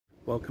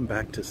welcome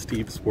back to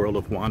Steve's World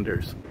of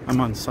Wonders.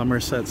 I'm on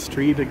Somerset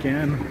Street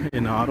again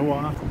in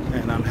Ottawa,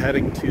 and I'm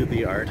heading to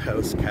the Art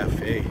House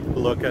Café.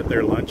 Look at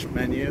their lunch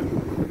menu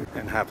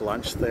and have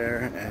lunch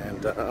there,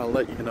 and I'll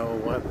let you know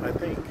what I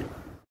think.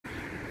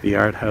 The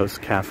Art House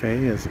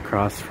Café is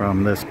across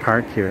from this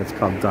park here. It's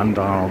called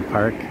Dundonald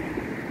Park.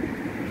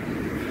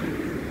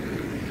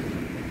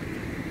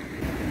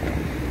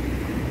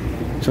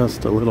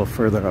 Just a little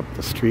further up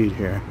the street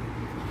here.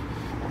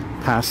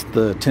 Past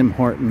the Tim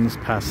Hortons,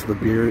 past the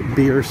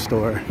beer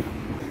store,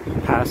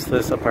 past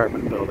this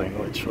apartment building,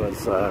 which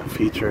was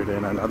featured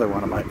in another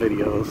one of my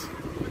videos,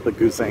 the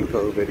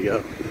Guzenko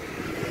video.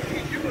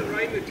 You were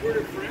riding the Tour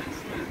de France,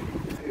 man.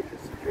 The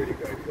security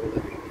guard told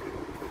me.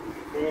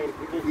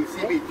 You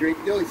see me drink.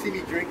 You only see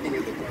me drinking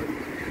at the park.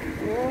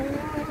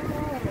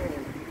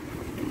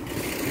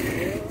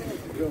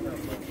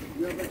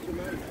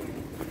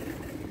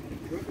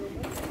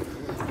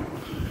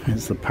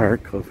 There's the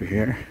park over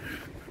here.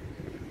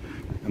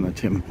 And the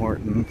Tim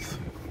Hortons.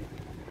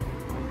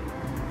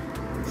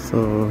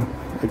 So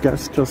I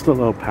guess just a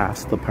little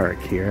past the park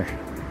here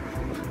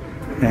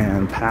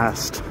and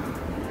past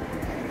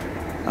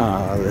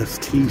this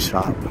tea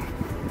shop.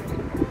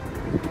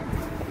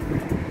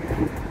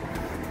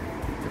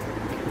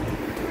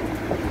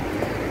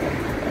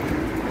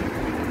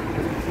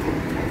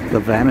 The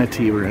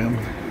vanity room.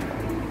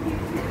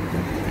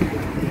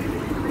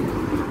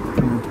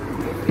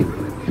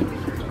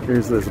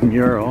 Here's this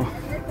mural.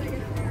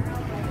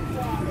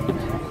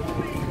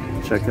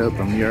 Check out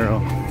the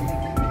mural.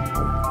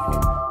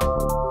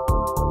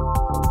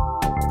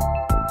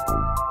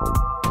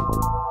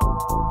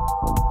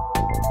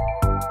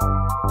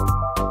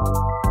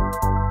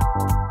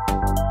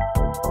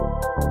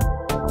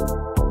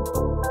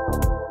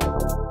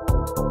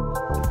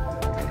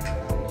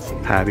 It's a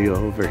patio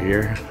over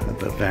here at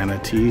the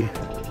vanity.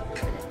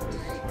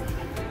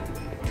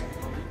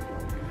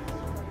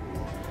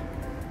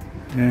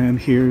 And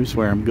here's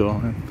where I'm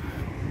going.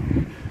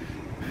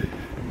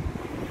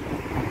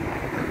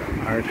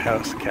 Art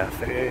House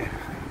Café.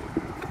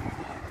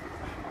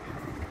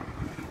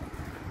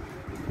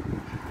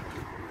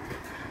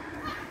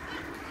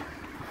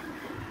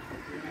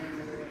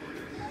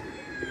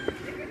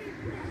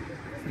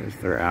 There's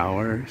their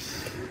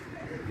hours.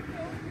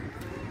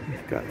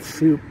 We've got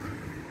soup,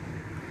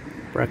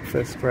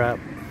 breakfast wrap.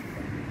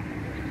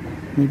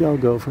 Maybe I'll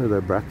go for the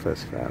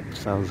breakfast wrap.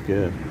 Sounds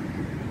good.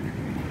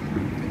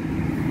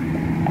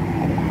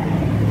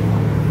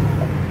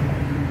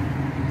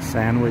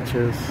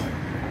 Sandwiches.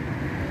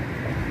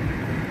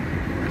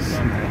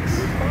 Snacks.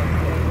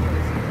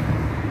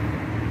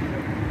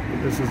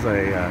 This is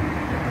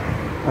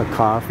a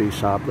coffee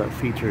shop that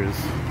features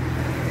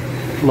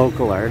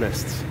local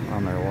artists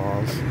on their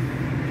walls.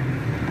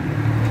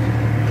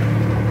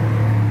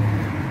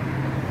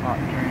 Hot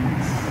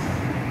drinks,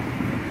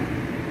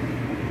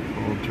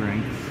 cold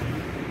drinks,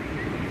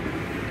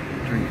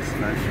 drink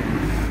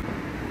specials.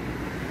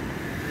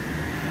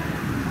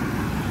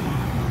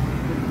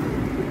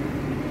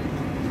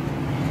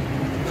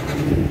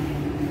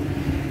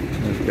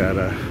 We've got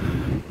a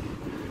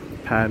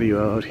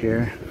patio out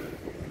here.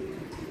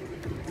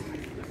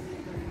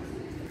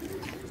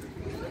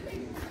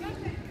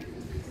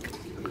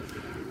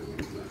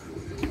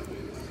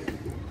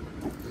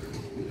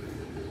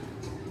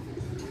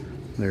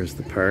 There's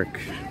the park.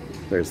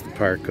 There's the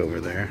park over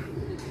there.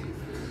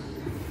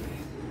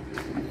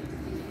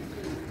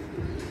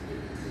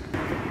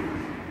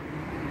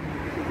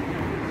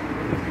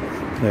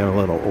 They have a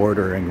little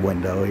ordering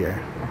window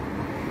here.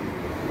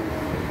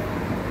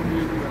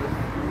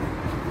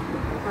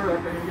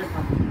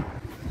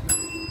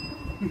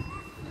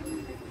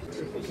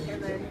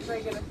 And then try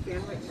to get a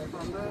sandwich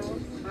combo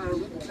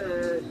with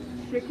the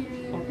chicken,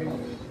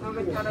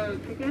 avocado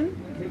chicken,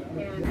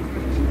 and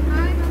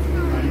hi, how's it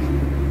going?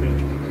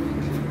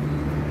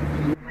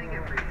 What can I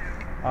get for you?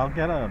 I'll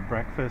get a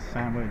breakfast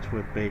sandwich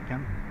with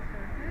bacon.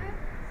 Perfect.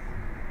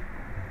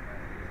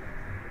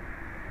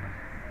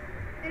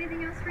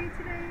 Anything else for you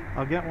today?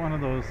 I'll get one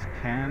of those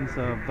cans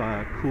of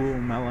cool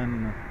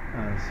melon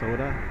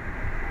soda.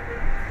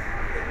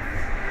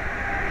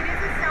 It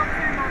is a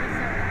seltzer, not a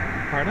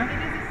soda. Pardon? It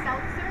is a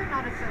seltzer,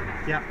 not a soda.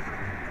 Yeah.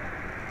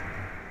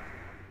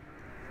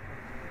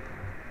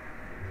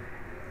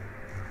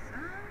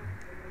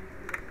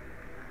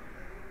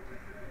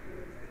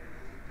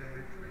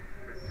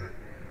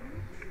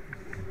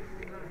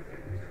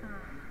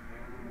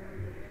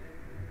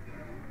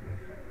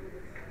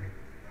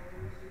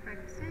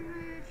 Breakfast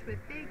sandwich with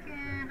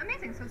bacon.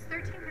 Amazing. So it's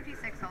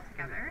 $13.56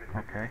 altogether.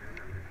 Okay.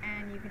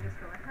 And you can just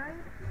go ahead.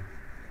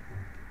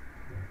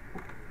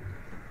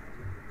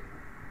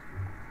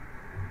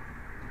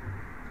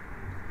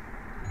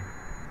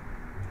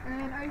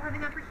 And are you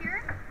having that for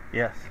here?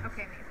 Yes.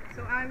 Okay, amazing.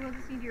 So I will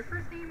just need your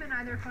first name and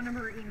either phone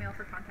number or email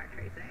for contact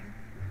tracing.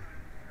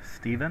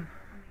 Steven?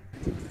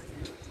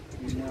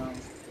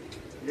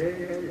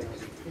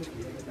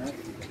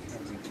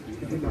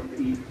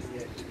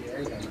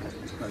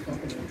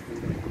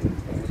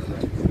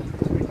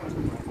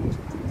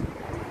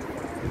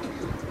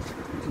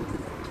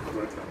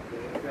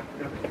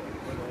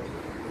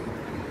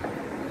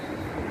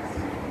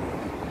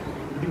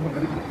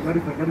 that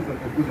is a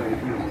good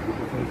idea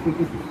because I'm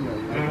supposed to see.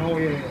 Oh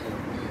yeah.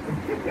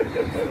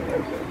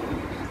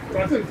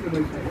 That's it.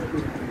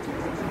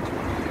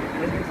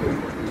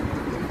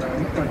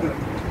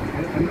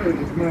 I know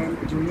it's not.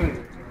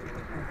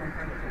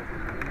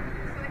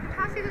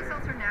 Pass you the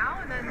seltzer now,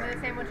 and then the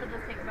sandwich will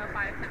just take about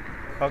 5-10 minutes.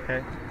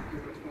 Okay.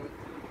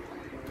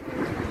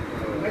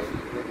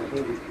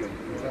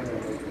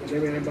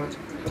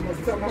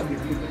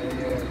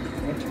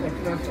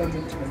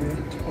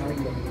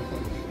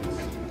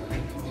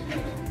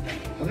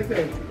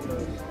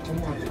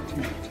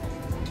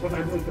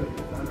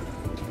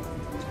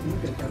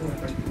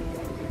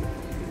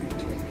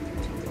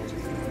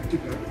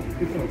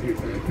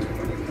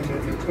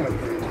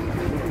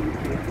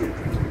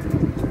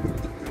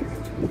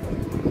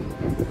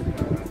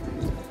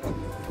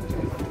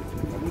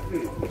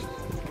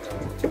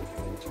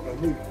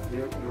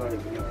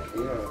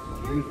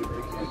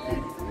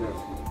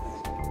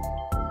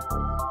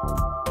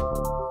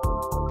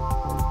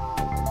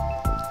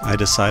 I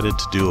decided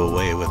to do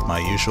away with my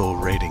usual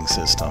rating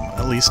system,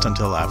 at least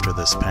until after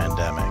this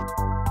pandemic.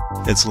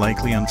 It's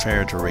likely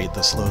unfair to rate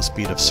the slow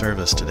speed of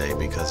service today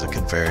because it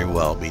could very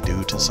well be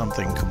due to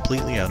something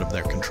completely out of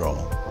their control.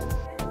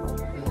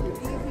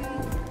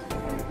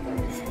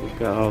 We've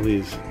got all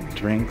these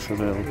drinks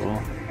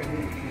available.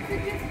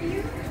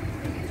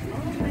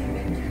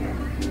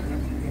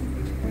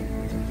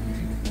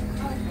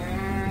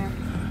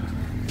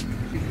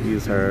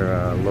 These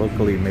are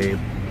locally made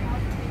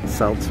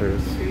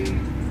seltzers,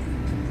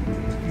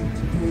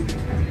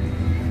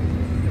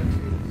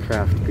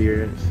 craft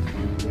beers.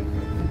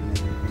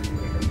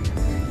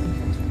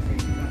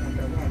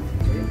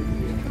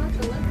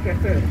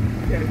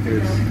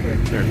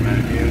 Here's their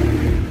menu.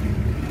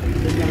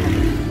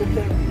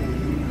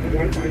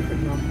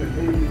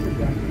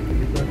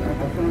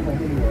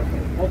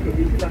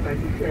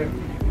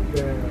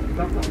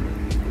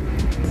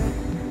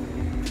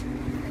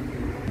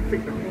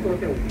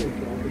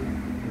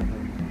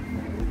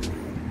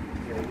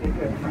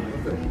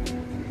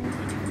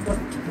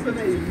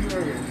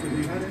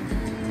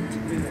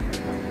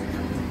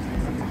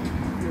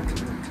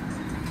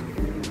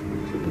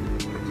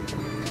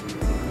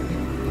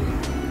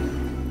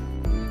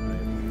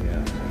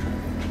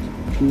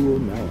 Cool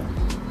melon,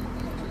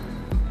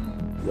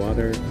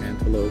 water,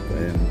 antelope,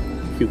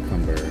 and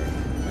cucumber,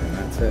 and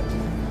that's it.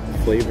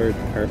 Flavored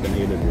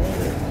carbonated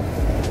water.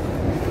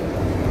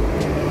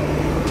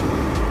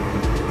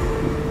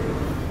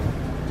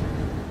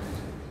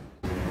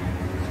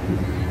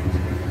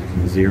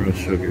 Zero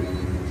sugar.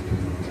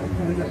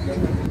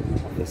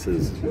 This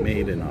is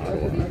made in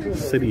Ottawa.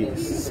 City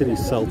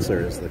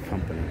Seltzer is the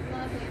company.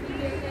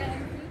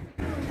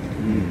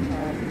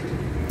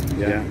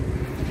 Yeah.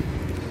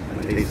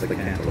 Taste the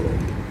cantaloupe.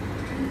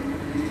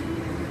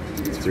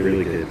 It's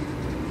really good.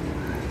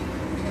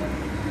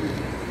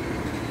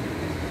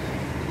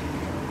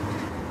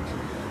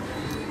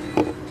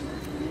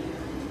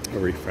 A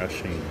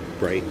refreshing,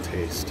 bright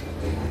taste.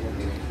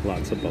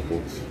 Lots of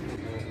bubbles.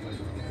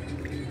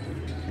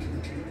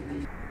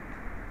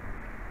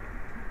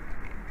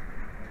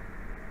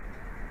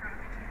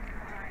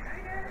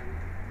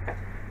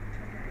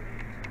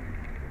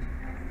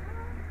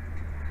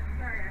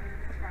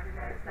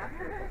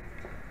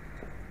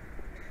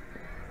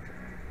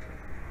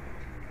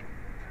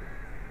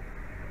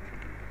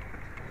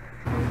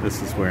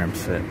 This is where I'm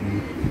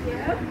sitting.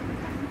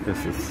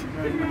 This is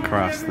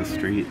across the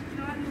street.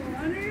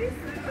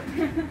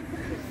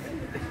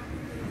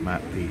 I'm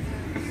at the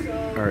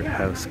Art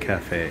House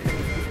Café.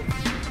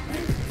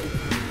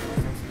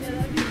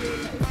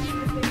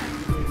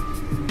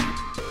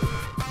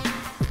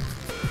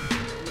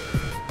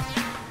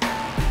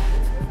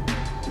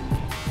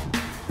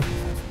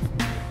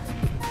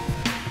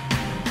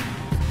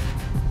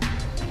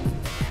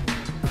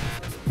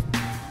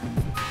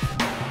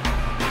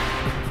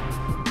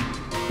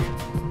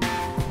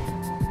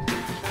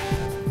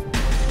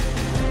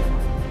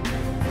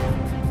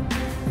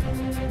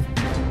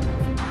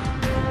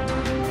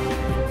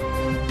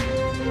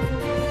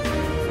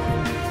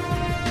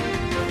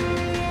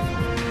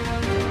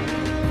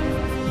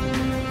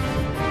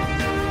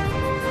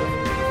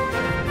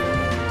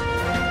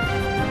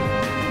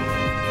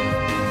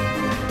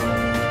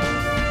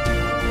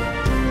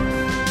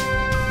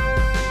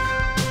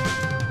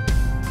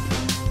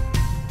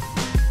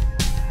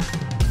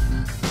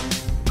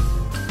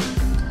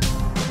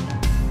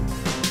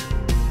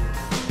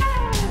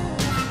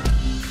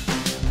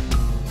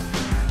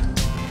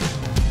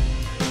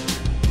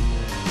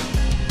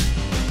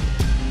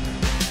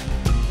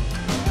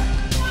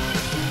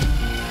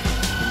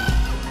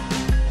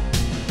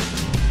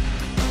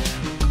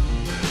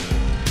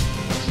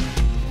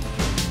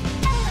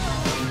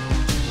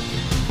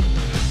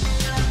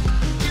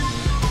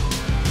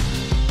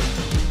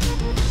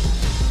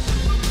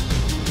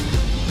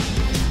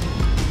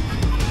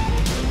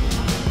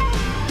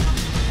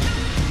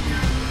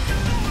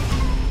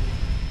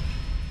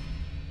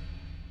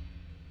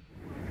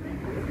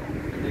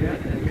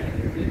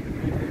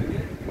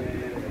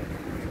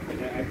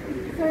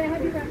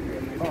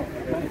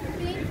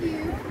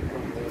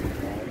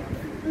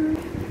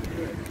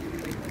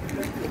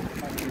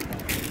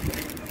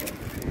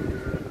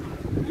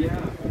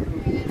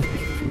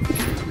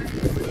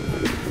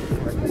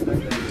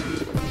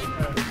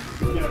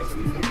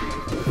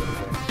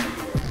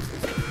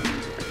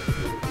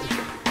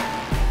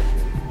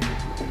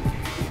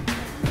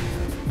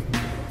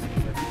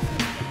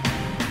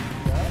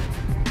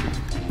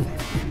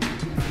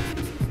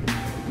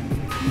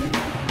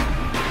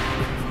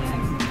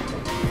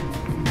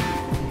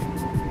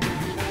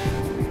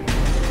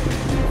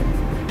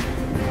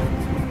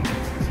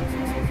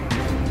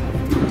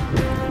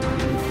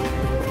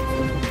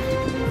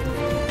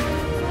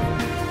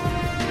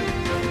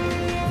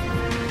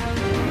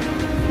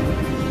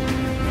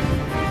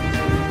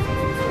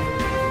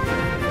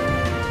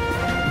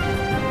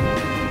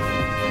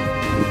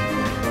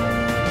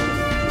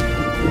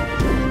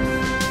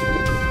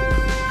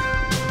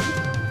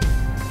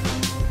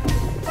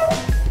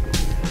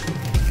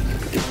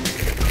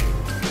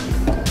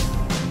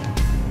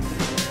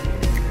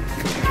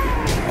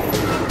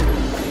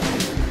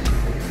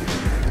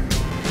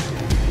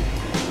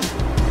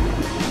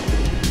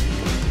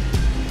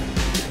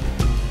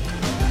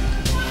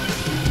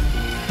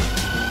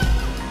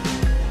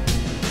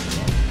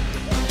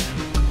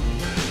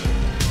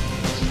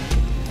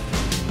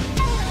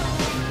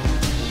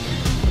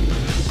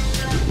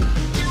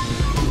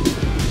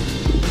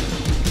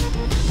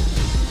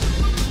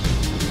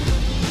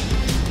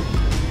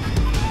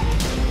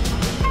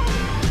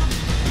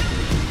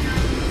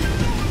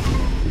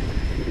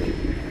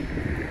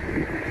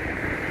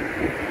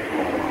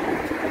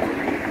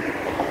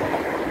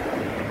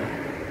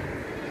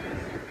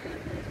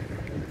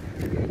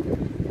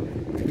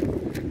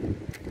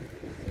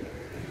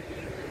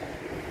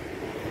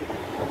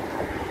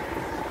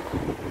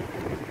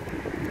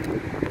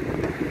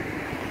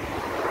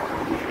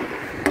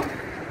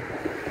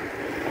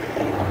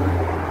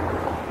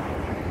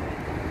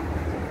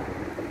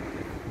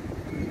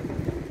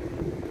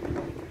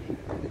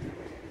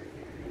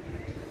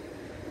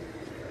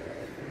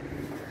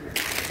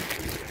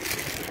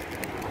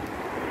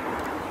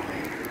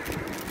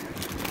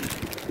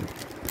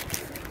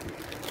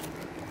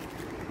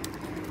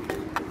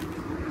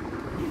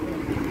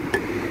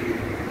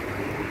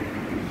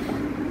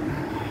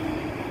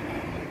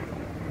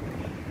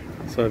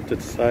 So I've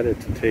decided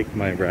to take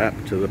my wrap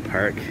to the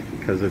park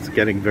because it's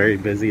getting very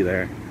busy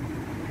there.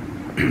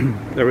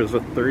 There was a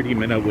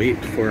 30-minute wait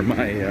for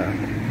my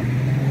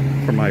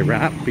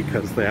wrap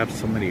because they have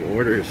so many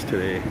orders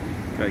today.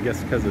 I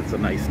guess because it's a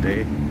nice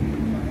day.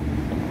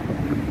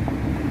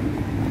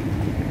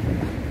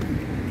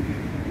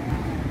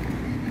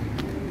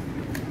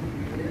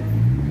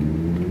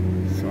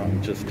 So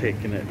I'm just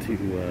taking it to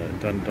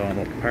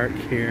Dundonald Park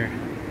here.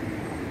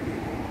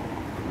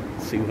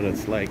 See what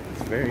it's like.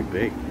 It's very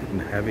big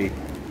and heavy.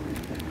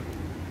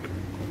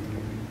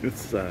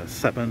 It's a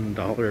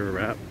 $7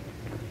 wrap.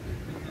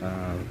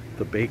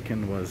 The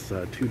bacon was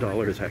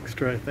 $2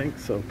 extra, I think,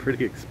 so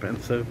pretty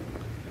expensive.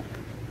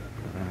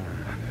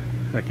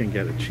 I can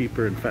get it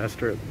cheaper and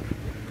faster at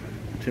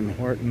Tim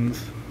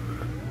Hortons,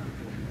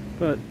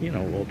 but you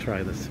know, we'll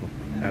try this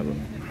out.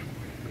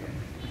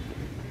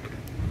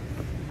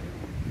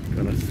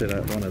 Gonna sit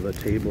at one of the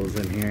tables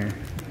in here.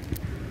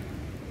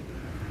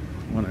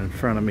 One in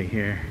front of me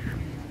here.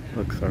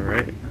 Looks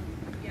alright.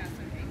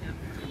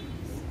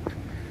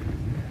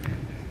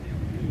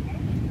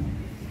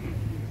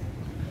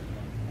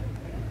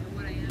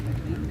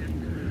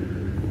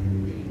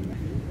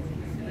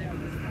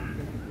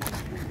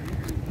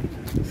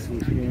 See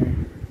here.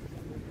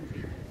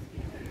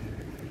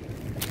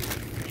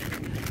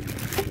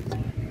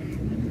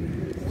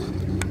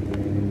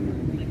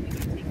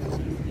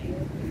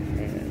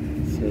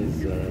 And it says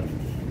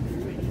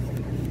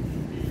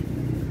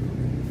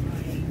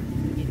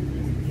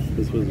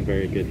this was a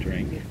very good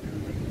drink.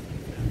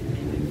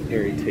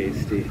 Very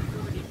tasty.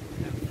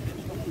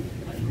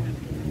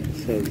 It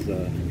says,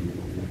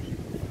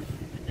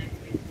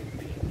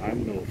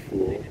 I'm no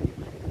fool.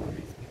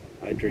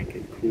 I drink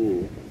it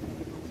cool.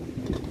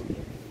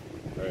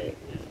 Alright,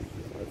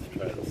 let's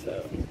try this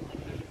out.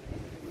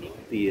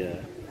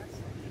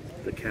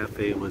 The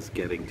cafe was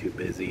getting too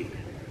busy.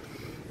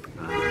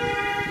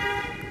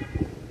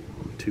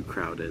 Too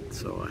crowded,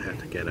 so I had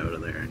to get out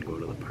of there and go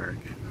to the park.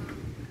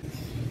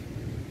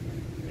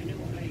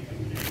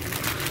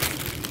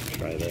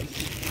 Try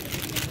this.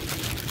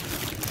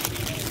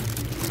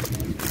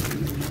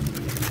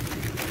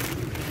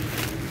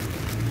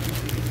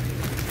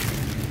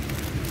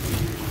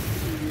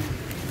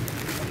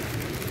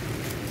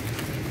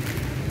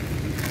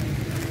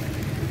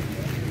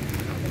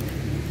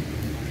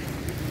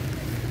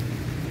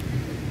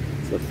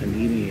 It's a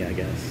panini, I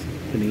guess.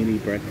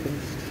 Panini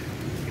breakfast.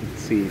 You can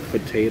see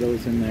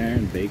potatoes in there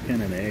and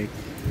bacon and eggs.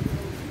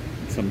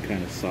 And some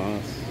kind of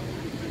sauce.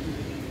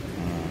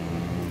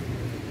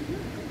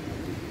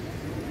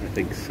 I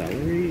think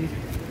celery,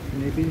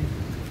 maybe,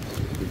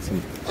 with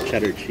some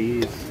cheddar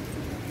cheese.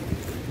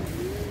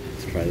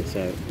 Let's try this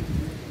out.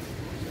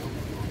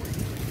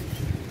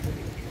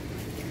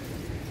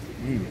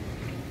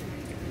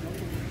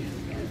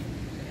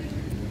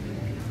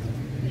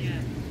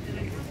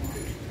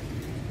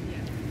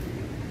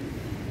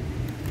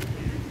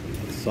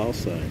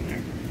 Salsa in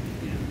there.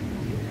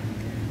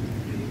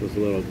 Those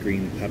little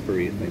green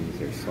peppery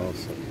things are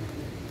salsa.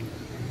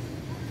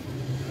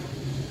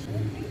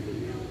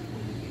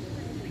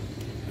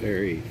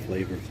 Very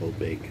flavorful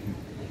bacon.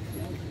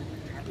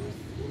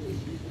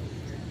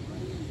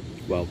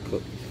 Well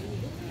cooked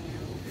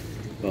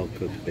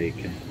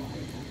bacon.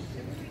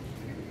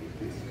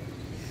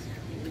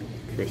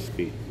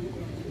 Crispy.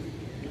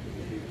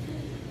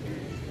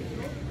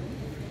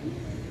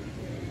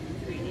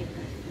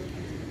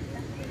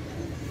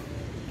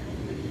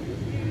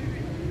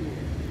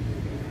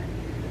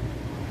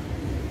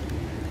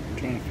 I'm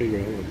trying to figure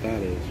out what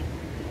that is.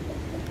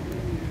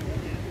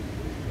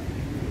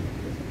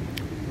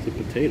 It's a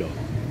potato.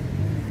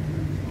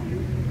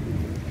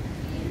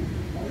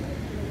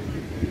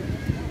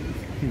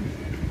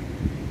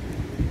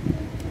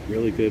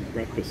 Really good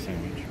breakfast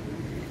sandwich.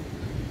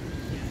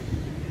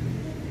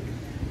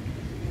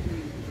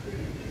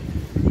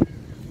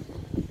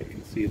 You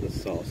can see the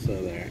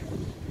salsa there.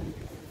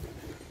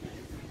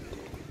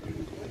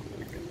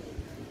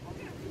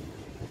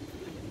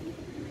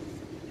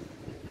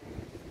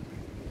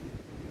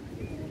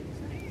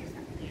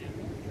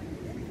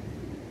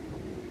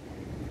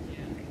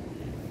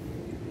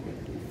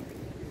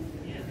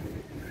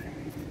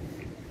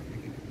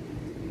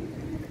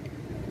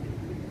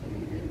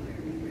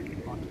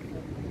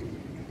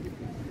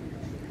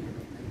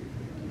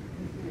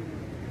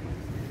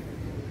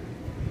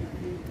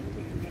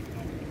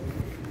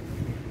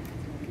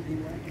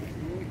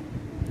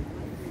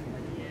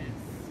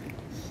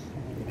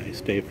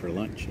 stay for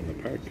lunch in the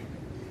park.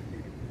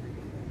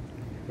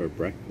 Or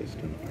breakfast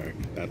in the park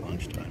at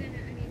lunchtime.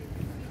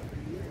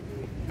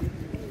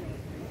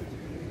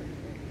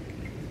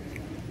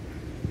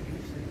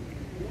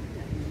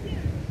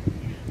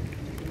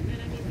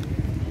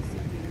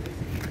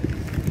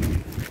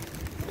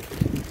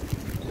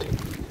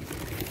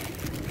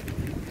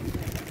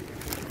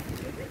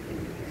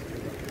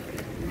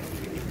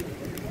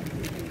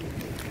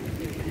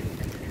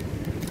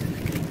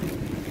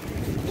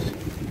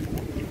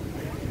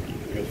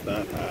 There's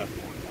that hat.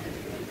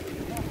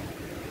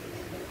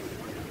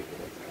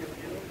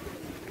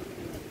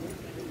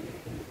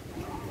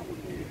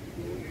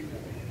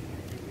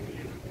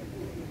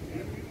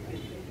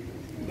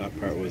 That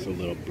part was a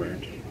little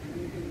burnt.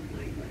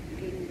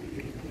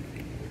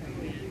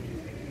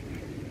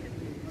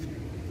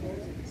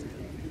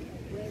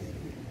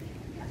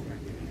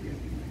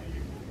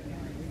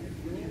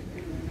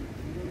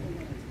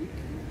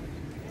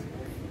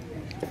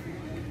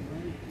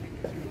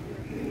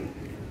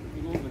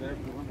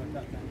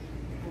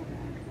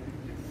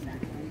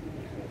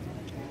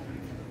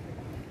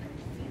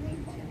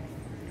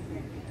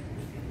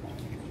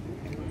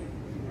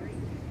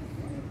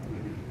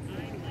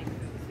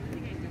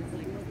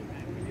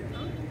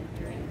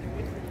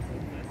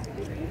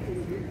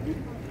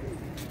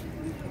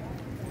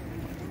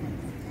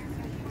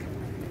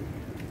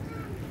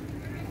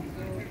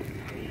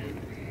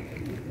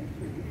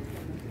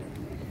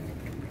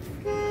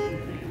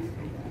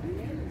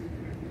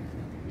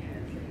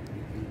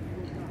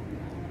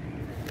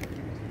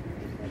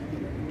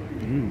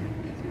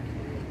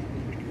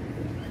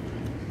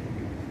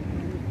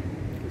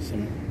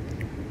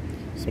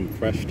 Some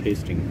fresh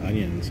tasting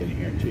onions in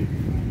here too.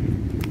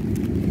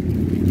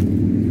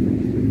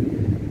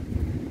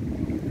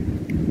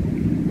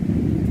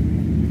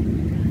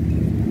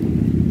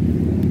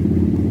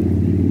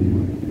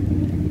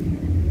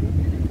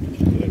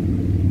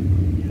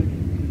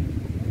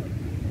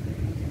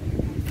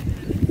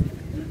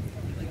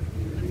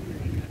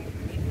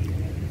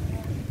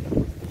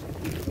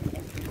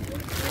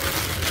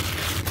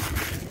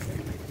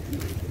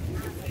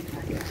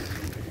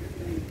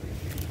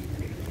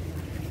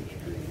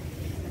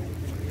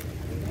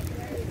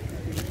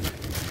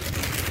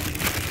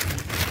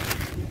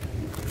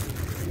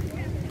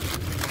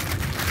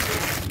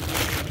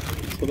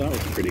 So that was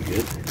pretty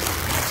good.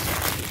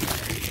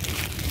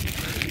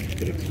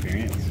 Good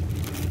experience.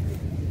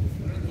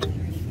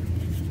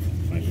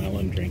 My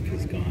melon drink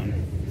is gone.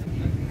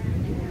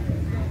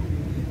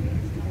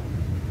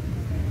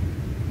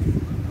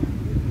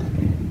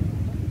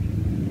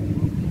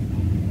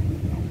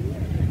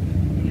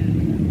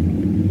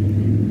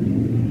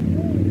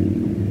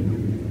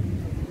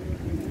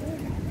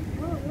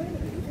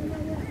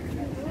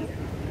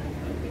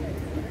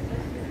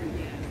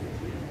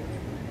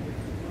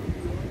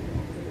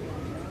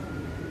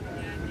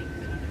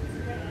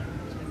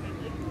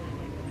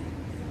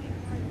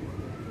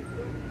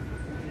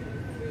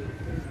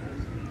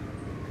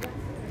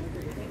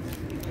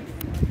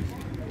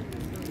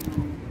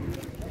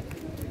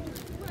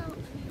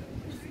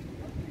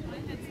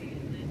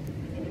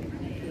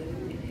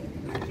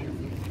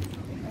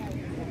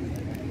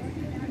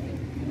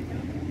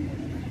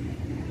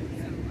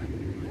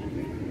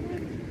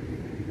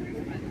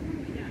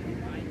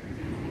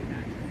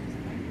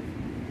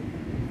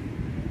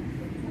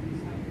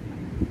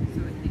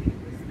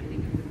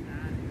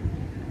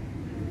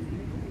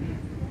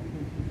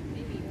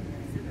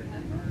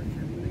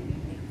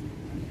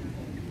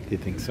 He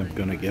thinks I'm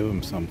gonna give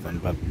him something,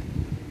 but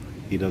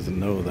he doesn't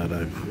know that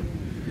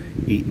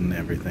I've eaten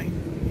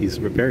everything. He's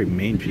very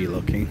mangy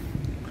looking,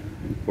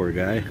 poor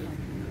guy.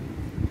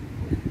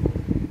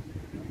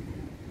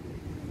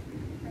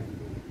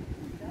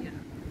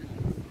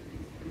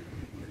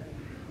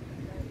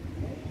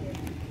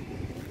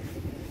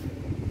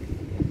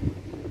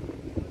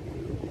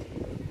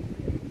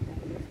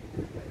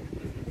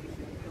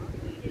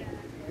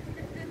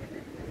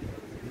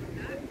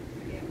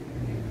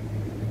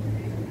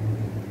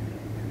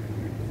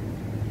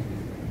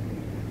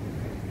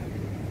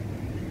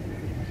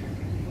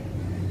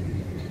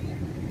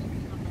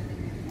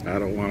 I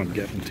don't want him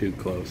getting too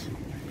close.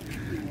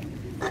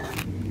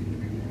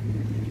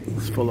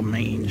 It's full of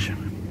mange.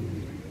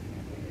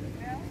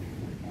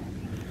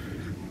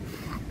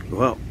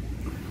 Well,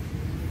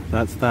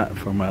 that's that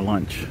for my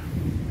lunch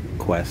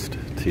quest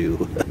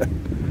to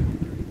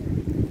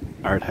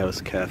Art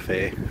House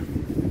Café.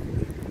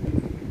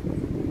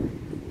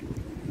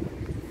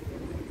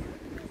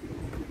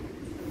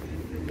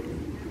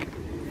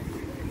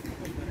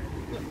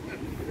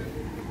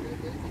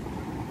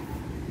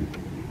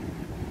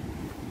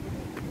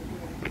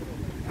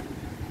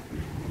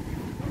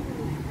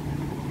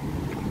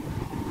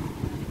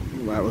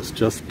 That was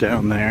just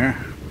down there,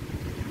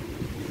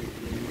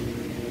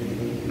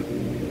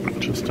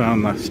 just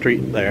on the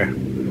street there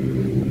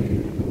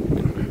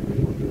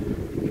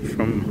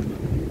from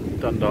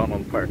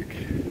Dundonald Park.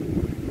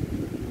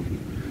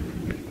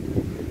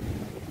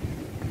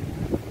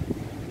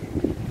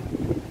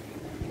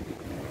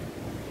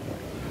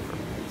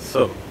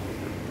 So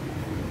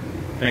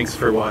Thanks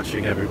for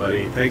watching,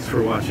 everybody. Thanks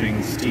for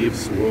watching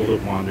Steve's World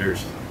of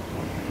Wonders.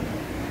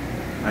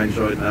 I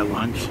enjoyed that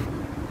lunch.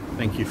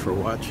 Thank you for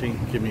watching.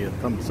 Give me a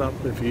thumbs up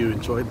if you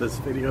enjoyed this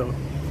video.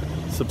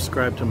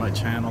 Subscribe to my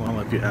channel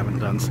if you haven't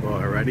done so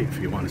already. If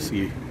you want to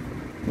see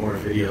more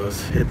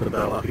videos, hit the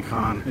bell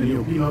icon and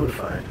you'll be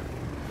notified.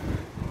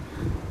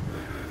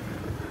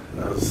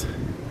 It's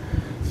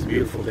a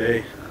beautiful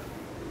day.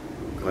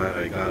 Glad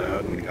I got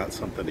out and got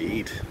something to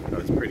eat. I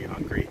was pretty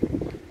hungry.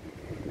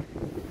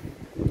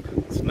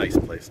 It's a nice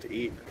place to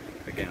eat.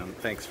 Again,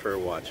 thanks for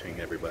watching,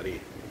 everybody.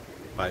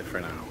 Bye for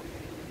now.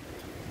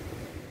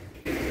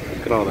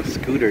 Look at all the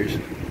scooters.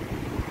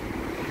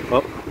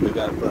 Oh, we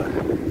got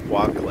the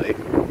walk lake.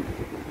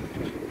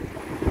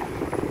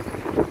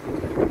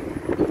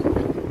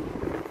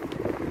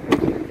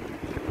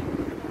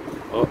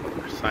 Oh,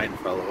 our sign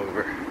fell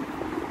over.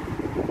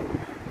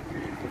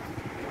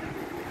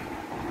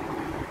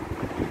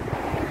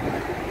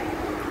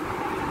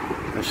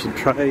 I should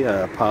try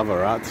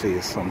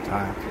Pavarotti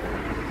sometime.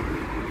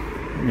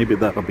 Maybe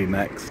that'll be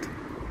next.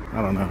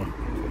 I don't know.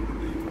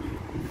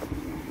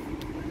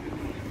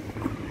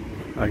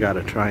 I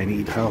gotta try and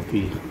eat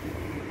healthy.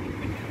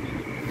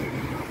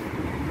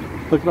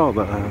 Look at all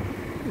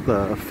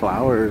the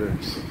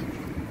flowers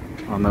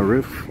on the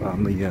roof,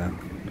 on the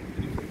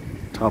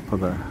top of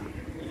the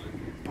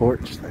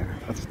porch there.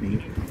 That's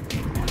neat.